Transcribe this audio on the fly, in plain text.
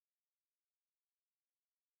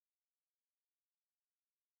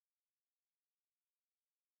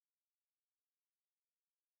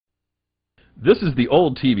This is the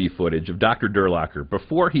old TV footage of Dr. Durlacher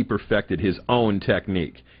before he perfected his own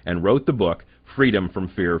technique and wrote the book Freedom from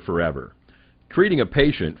Fear Forever, treating a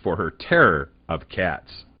patient for her terror of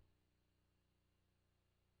cats.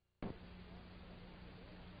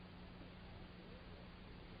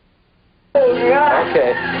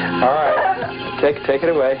 Okay, all right. Take it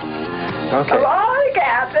away. Okay. Of all the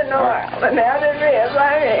cats in the world, and now there is,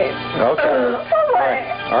 I mean. Okay.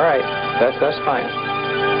 All right. That's fine.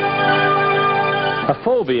 A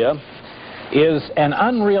phobia is an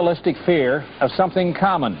unrealistic fear of something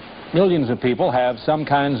common. Millions of people have some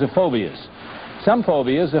kinds of phobias. Some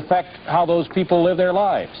phobias affect how those people live their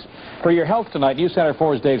lives. For your health tonight, News Center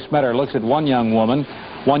 4's Dave Smetter looks at one young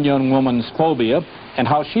woman's phobia and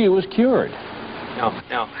how she was cured.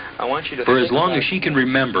 Now, I want you to... For as long as she can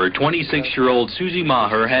remember, 26-year-old Susie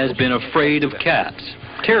Maher has been afraid of cats.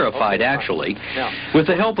 Terrified, actually. With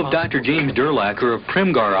the help of Dr. James Durlacher of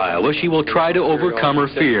Primgar, Iowa, she will try to overcome her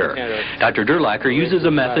fear. Dr. Durlacher uses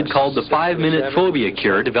a method called the 5-minute phobia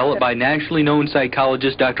cure developed by nationally known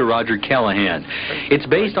psychologist Dr. Roger Callahan. It's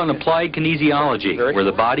based on applied kinesiology, where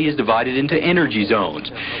the body is divided into energy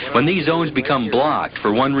zones. When these zones become blocked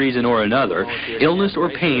for one reason or another, illness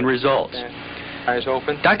or pain results. Eyes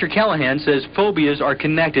open. Dr. Callahan says phobias are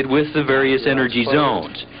connected with the various energy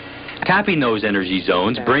zones. Tapping those energy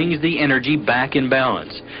zones brings the energy back in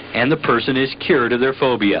balance, and the person is cured of their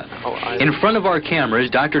phobia. In front of our cameras,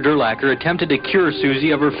 Dr. Durlacher attempted to cure Susie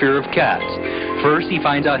of her fear of cats. First, he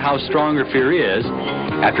finds out how strong her fear is.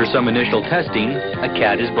 After some initial testing, a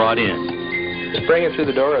cat is brought in. Just bring it through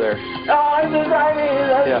the door there. Oh,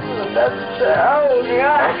 that's, oh,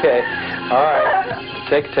 God. Okay, all right.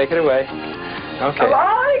 Take it away. Okay. Of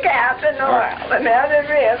all the cats in the world, and now there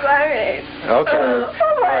is, I mean. Okay.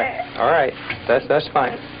 All right. That's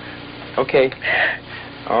fine. Okay.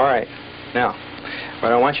 All right. Now,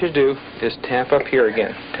 what I want you to do is tap up here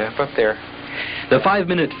again. Tap up there. The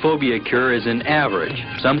 5-minute phobia cure is an average.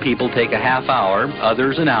 Some people take a half hour,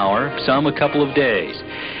 others an hour, some a couple of days.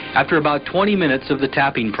 After about 20 minutes of the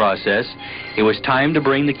tapping process, it was time to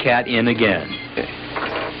bring the cat in again. Okay.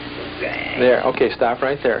 There. Okay, stop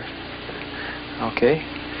right there. Okay.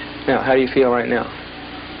 Now, how do you feel right now?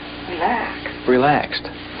 Relaxed. Relaxed.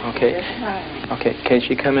 Okay. Okay. Can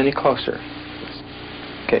she come any closer?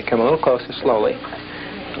 Okay, come a little closer, slowly.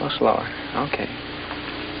 A little slower. Okay.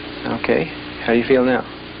 Okay. How do you feel now?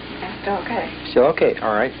 Still okay. Still okay.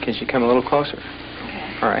 All right. Can she come a little closer?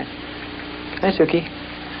 Okay. All right. Hi, Suki.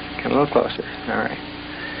 Come a little closer. All right.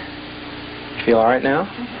 You feel all right now?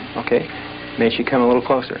 Okay. May she come a little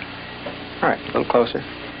closer? All right. A little closer.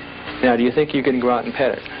 Now, do you think you can go out and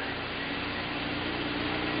pet it?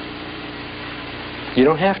 You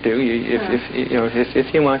don't have to. If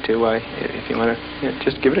you want to, if you want to,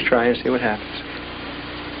 just give it a try and see what happens.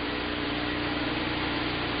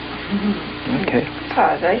 Okay.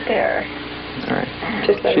 Pause right there. All right.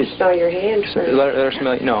 Just let her smell your hand first. Let her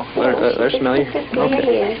smell you. No, let her smell you.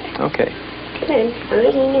 Okay. Okay. Come in.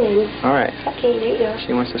 All right. Okay, there you go.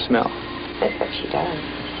 She wants to smell. That's what she does.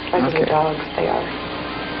 Like the dogs, they are.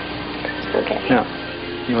 Okay. Now,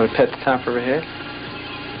 you want to pet the top of her head?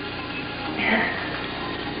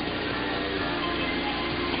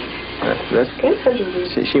 That's good.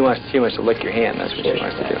 She wants to lick your hand. That's what she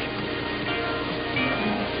wants to do.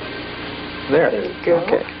 There. There you go.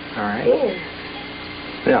 Okay. All right.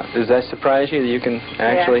 Yeah. Now, does that surprise you that you can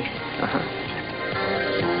actually? Yeah.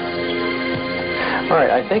 All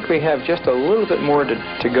right. I think we have just a little bit more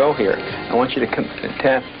to go here. I want you to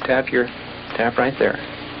tap right there.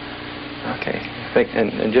 Okay.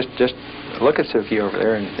 And just look at Suki over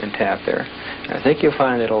there and tap there. I think you'll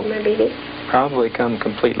find it'll probably come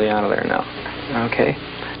completely out of there now. Okay.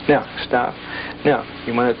 Now, stop. Now,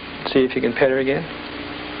 you want to see if you can pet her again?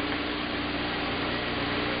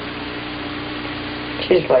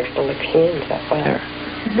 She just likes to lick hands that way. There.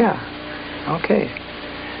 Yeah. Okay.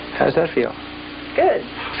 How does that feel? Good.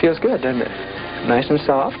 Feels good, doesn't it? Nice and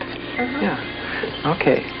soft? Yeah.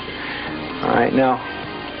 Okay. All right. Now,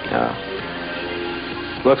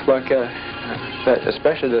 looks like that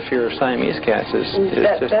especially the fear of Siamese cats is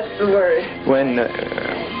that's the word. When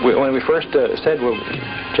we first said, well,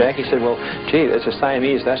 Jackie said, well, gee, that's a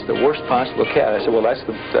Siamese. That's the worst possible cat. I said, well, that's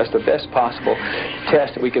the best possible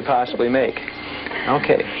test that we could possibly make.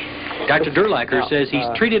 Okay. Dr. Durlacher says he's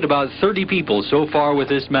treated about 30 people so far with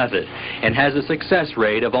this method and has a success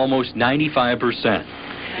rate of almost 95%.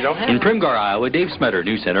 In Primgar, Iowa, Dave Smetter,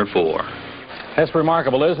 News Center 4. That's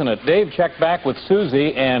remarkable, isn't it? Dave checked back with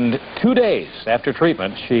Susie, and 2 days after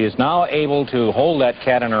treatment, she is now able to hold that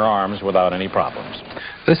cat in her arms without any problems.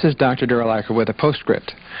 This is Dr. Durlacher with a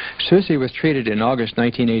postscript. Susie was treated in August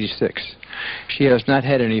 1986. She has not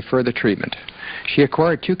had any further treatment. She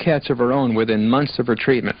acquired 2 cats of her own within months of her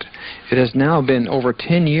treatment. It has now been over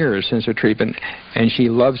 10 years since her treatment, and she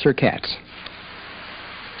loves her cats.